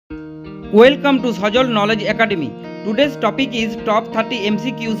Welcome to Sajal Knowledge Academy. Today's topic is Top 30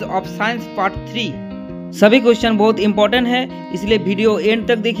 MCQs of Science Part 3. सभी question बहुत important है, इसलिए video and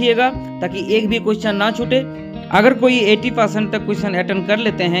तक देखिएगा ताकि एक भी क्वेश्चन ना छूटे। अगर कोई 80% तक क्वेश्चन अटेंड कर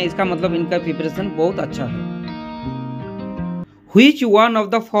लेते हैं, इसका मतलब इनका प्रिपरेशन बहुत अच्छा है। Which one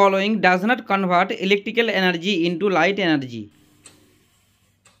of the following does not convert electrical energy into light energy?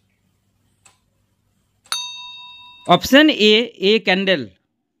 Option A candle.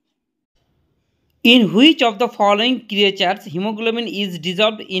 In which of the following creatures hemoglobin is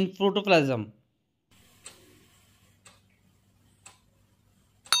dissolved in protoplasm?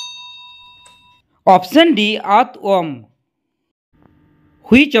 Option D earthworm.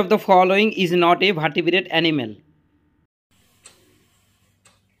 Which of the following is not a vertebrate animal?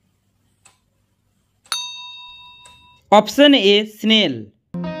 Option A snail.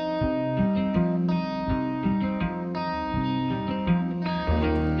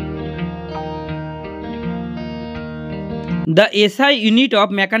 The SI unit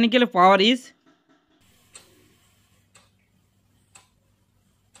of mechanical power is?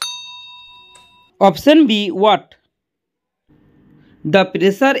 Option B watt. The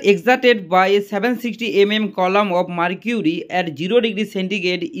pressure exerted by a 760 mm column of mercury at 0 degree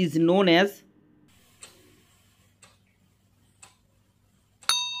centigrade is known as?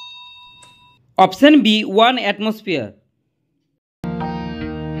 Option B 1 atmosphere.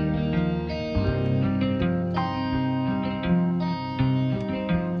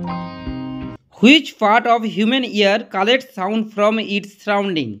 Which part of human ear collects sound from its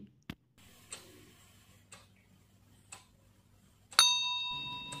surrounding?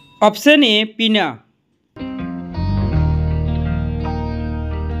 Option A pinna.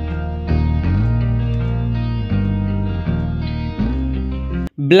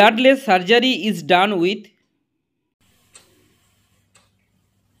 Bloodless surgery is done with?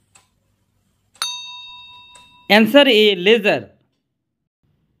 Answer A laser.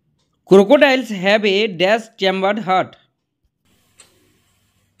 Crocodiles have a dash chambered heart.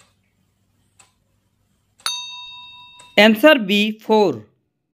 Answer B 4.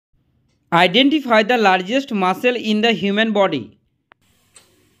 Identify the largest muscle in the human body.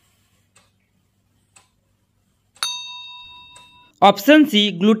 Option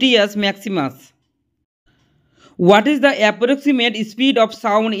C gluteus maximus. What is the approximate speed of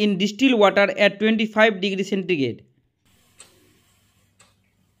sound in distilled water at 25 degrees centigrade?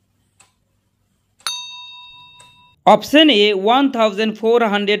 Option A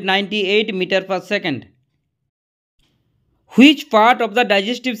 1498 meter per second. Which part of the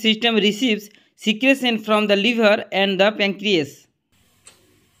digestive system receives secretion from the liver and the pancreas?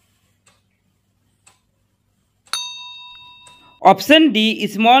 Option D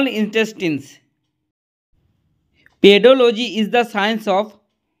small intestines. Pedology is the science of?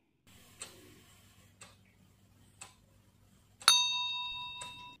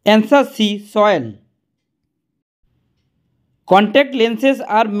 Answer C soil. Contact lenses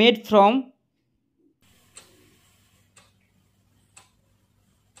are made from?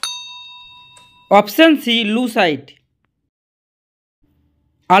 Option C lucite.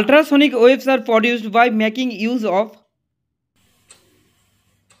 Ultrasonic waves are produced by making use of?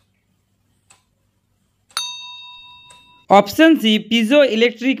 Option C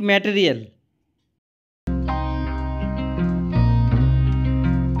piezoelectric material.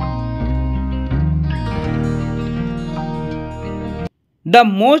 The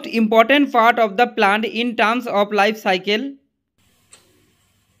most important part of the plant in terms of life cycle?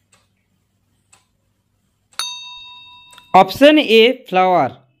 Option A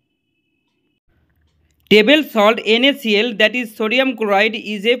flower. Table salt NaCl, that is sodium chloride,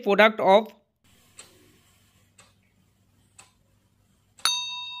 is a product of?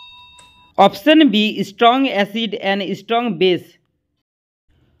 Option B strong acid and strong base.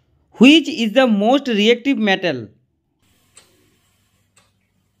 Which is the most reactive metal?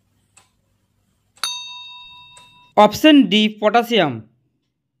 Option D potassium.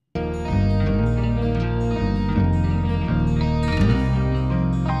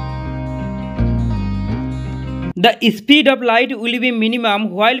 The speed of light will be minimum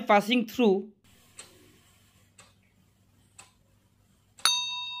while passing through?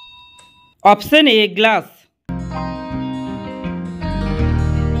 Option A glass.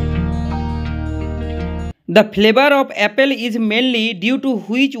 The flavor of apple is mainly due to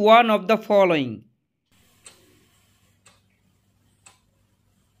which one of the following?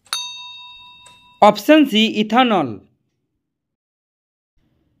 Option C ethanol.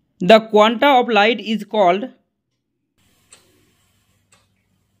 The quanta of light is called?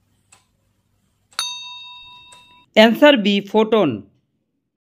 Answer B photon.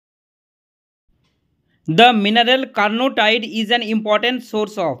 The mineral carnotite is an important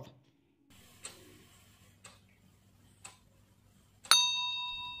source of.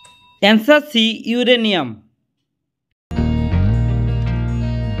 Answer C. Uranium.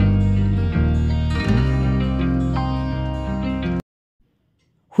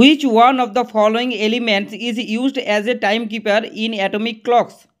 Which one of the following elements is used as a timekeeper in atomic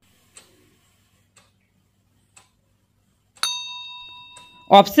clocks?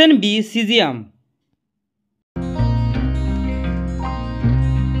 Option B. Cesium.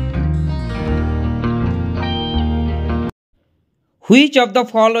 Which of the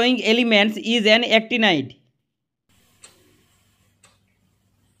following elements is an actinide?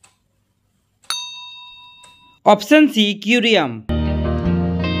 Option C. Curium.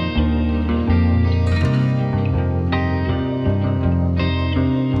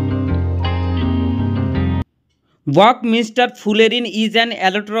 Buckminster fullerene is an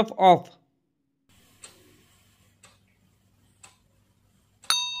allotrope of.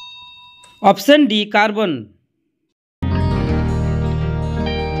 Option D. Carbon.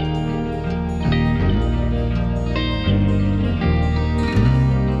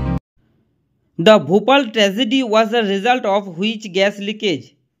 The Bhopal tragedy was the result of which gas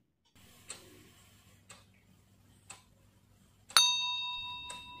leakage?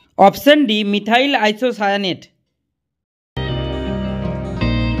 Option D. Methyl isocyanate.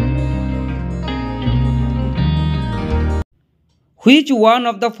 Which one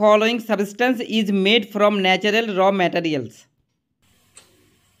of the following substance is made from natural raw materials?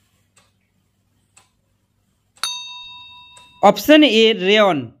 Option A.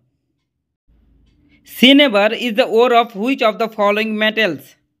 Rayon. Cinnabar is the ore of which of the following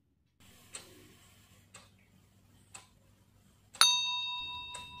metals?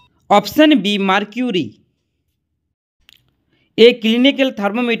 Option B. Mercury. A clinical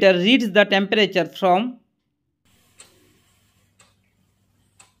thermometer reads the temperature from.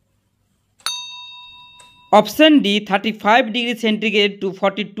 Option D. 35 degrees centigrade to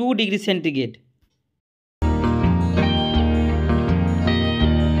 42 degrees centigrade.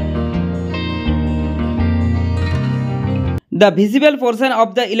 The visible portion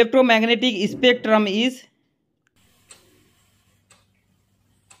of the electromagnetic spectrum is.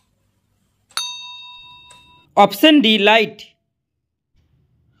 Option D. Light.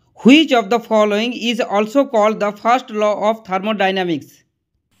 Which of the following is also called the first law of thermodynamics?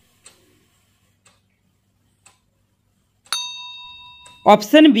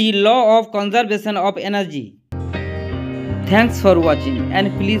 Option B. Law of conservation of energy. Thanks for watching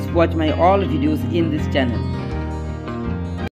and please watch my all videos in this channel.